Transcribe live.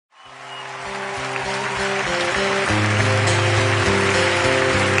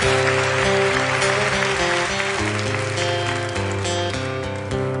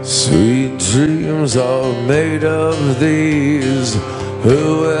dreams are made of these.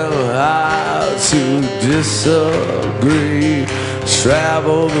 Who am I to disagree?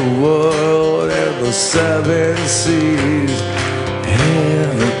 Travel the world and the seven seas.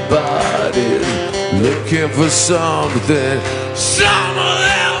 Everybody's looking for something. Some of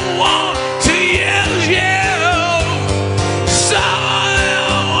them want to use you. Some of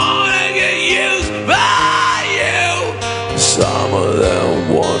them want to get used by you. Some of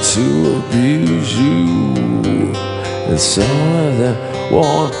them want to abuse you. And some of them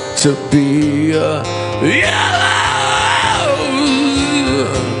want to be a yellow.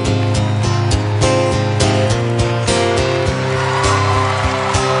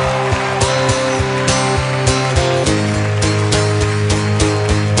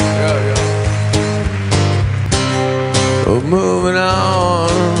 Moving on,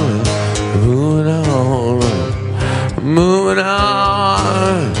 moving on, moving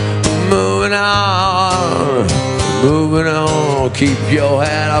on, moving on, moving on. Keep your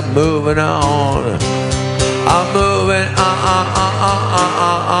head up, moving on. I'm moving on.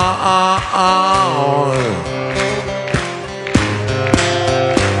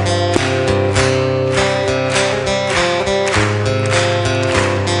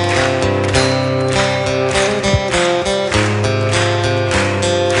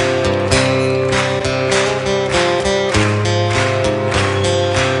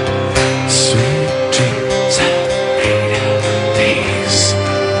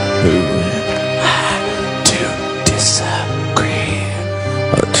 Who am I to disagree?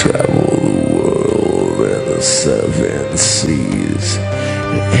 I travel the world and the seven seas.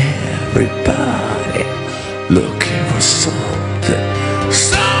 Everybody looking for something.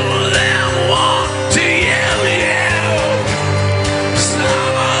 Some of them want to yell you.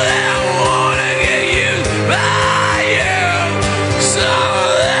 Some of them want to get used by you. Some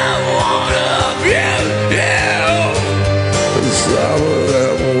of them want to abuse you. Some of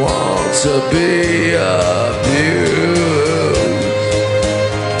them want to be abused.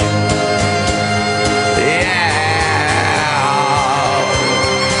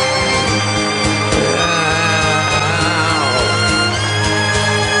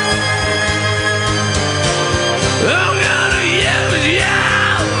 I'm gonna use you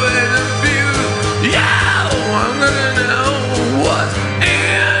and abuse you. I'm gonna know what's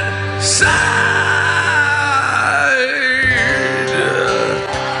inside.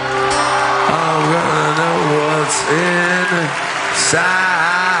 I'm gonna know what's inside.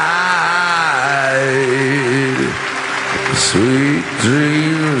 Sweet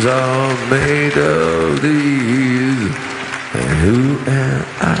dreams are made of these. And who am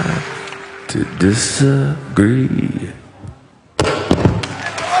I to disagree?